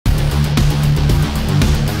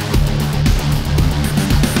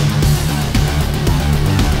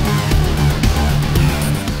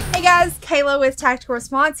Kayla with Tactical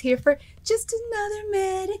Response here for just another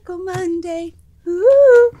Medical Monday.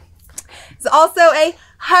 Ooh. It's also a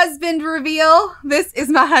husband reveal. This is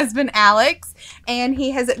my husband, Alex, and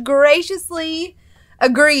he has graciously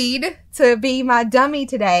agreed to be my dummy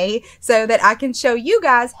today so that I can show you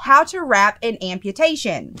guys how to wrap an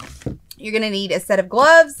amputation. You're going to need a set of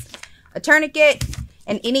gloves, a tourniquet,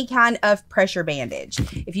 and any kind of pressure bandage.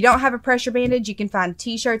 If you don't have a pressure bandage, you can find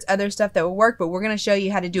t-shirts, other stuff that will work, but we're going to show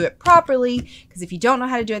you how to do it properly, because if you don't know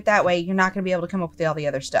how to do it that way, you're not going to be able to come up with all the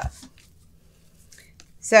other stuff.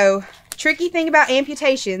 So, tricky thing about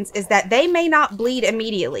amputations is that they may not bleed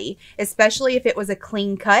immediately, especially if it was a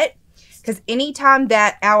clean cut, because anytime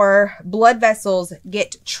that our blood vessels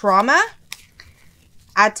get trauma,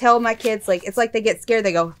 I tell my kids, like, it's like they get scared,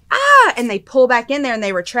 they go, ah, and they pull back in there and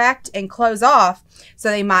they retract and close off, so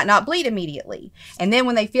they might not bleed immediately. And then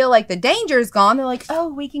when they feel like the danger is gone, they're like, oh,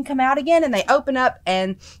 we can come out again, and they open up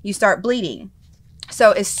and you start bleeding.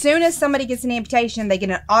 So as soon as somebody gets an amputation, they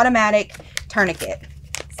get an automatic tourniquet.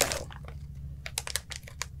 So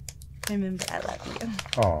remember, I love you.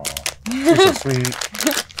 Oh, you're so sweet.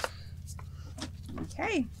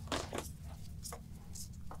 Okay.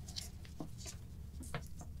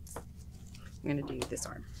 I'm going to do this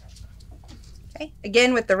arm. Okay,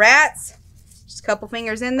 again with the rats, just a couple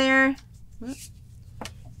fingers in there.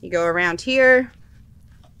 You go around here,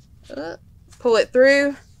 pull it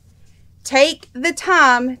through. Take the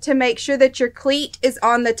time to make sure that your cleat is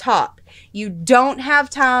on the top. You don't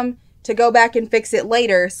have time to go back and fix it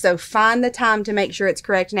later, so find the time to make sure it's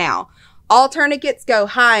correct now. All tourniquets go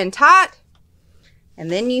high and tight,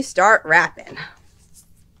 and then you start wrapping.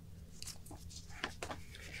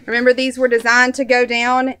 Remember, these were designed to go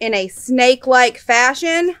down in a snake-like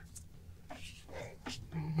fashion. I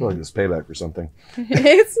feel like this payback for something.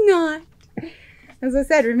 It's not. As I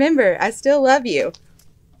said, remember, I still love you.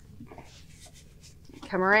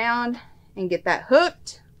 Come around and get that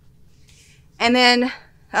hooked. And then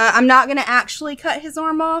I'm not going to actually cut his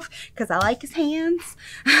arm off because I like his hands.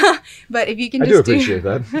 But if you can just appreciate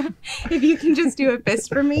that. If you can just do a fist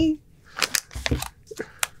for me.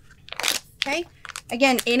 Okay.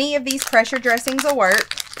 Again, any of these pressure dressings will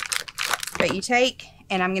work. But you take,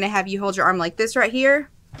 and I'm going to have you hold your arm like this right here.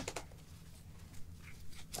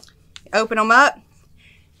 Open them up.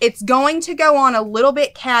 It's going to go on a little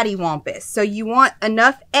bit cattywampus. So you want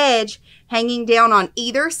enough edge hanging down on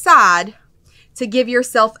either side to give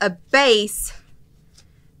yourself a base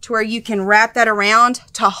to where you can wrap that around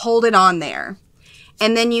to hold it on there.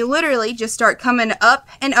 And then you literally just start coming up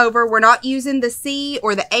and over. We're not using the C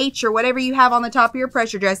or the H or whatever you have on the top of your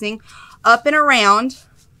pressure dressing. Up and around.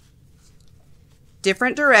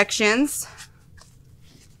 Different directions.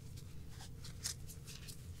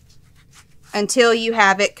 Until you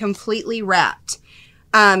have it completely wrapped.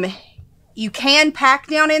 You can pack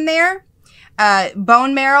down in there.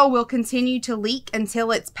 Bone marrow will continue to leak until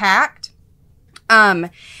it's packed. And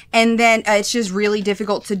then it's just really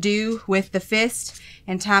difficult to do with the fist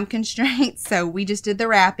and time constraints, so we just did the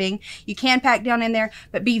wrapping. You can pack down in there,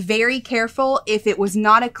 but be very careful. If it was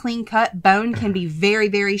not a clean cut, bone can be very,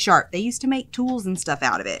 very sharp. They used to make tools and stuff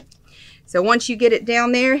out of it. So once you get it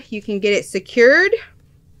down there, you can get it secured.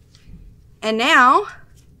 And now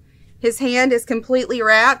his hand is completely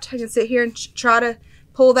wrapped. I can sit here and try to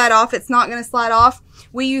pull that off. It's not going to slide off.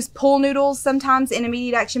 We use pull noodles sometimes in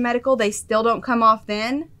Immediate Action Medical. They still don't come off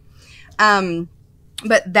then.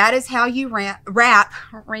 But that is how you wrap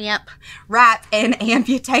an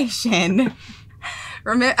amputation.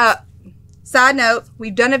 Remember, side note,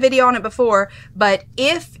 we've done a video on it before, but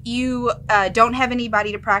if you don't have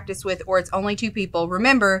anybody to practice with, or it's only 2 people,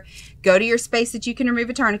 remember, go to your space that you can remove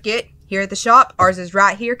a tourniquet. Here at the shop, ours is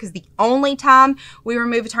right here, because the only time we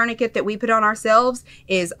remove a tourniquet that we put on ourselves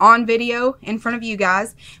is on video in front of you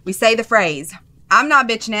guys. We say the phrase, I'm not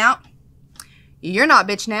bitching out. You're not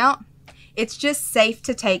bitching out. It's just safe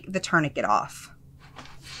to take the tourniquet off.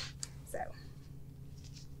 So,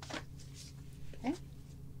 okay.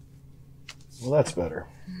 Well, that's better.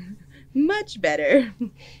 Much better.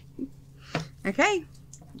 Okay.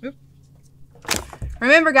 Oop.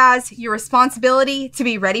 Remember, guys, your responsibility to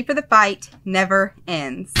be ready for the fight never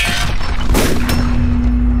ends.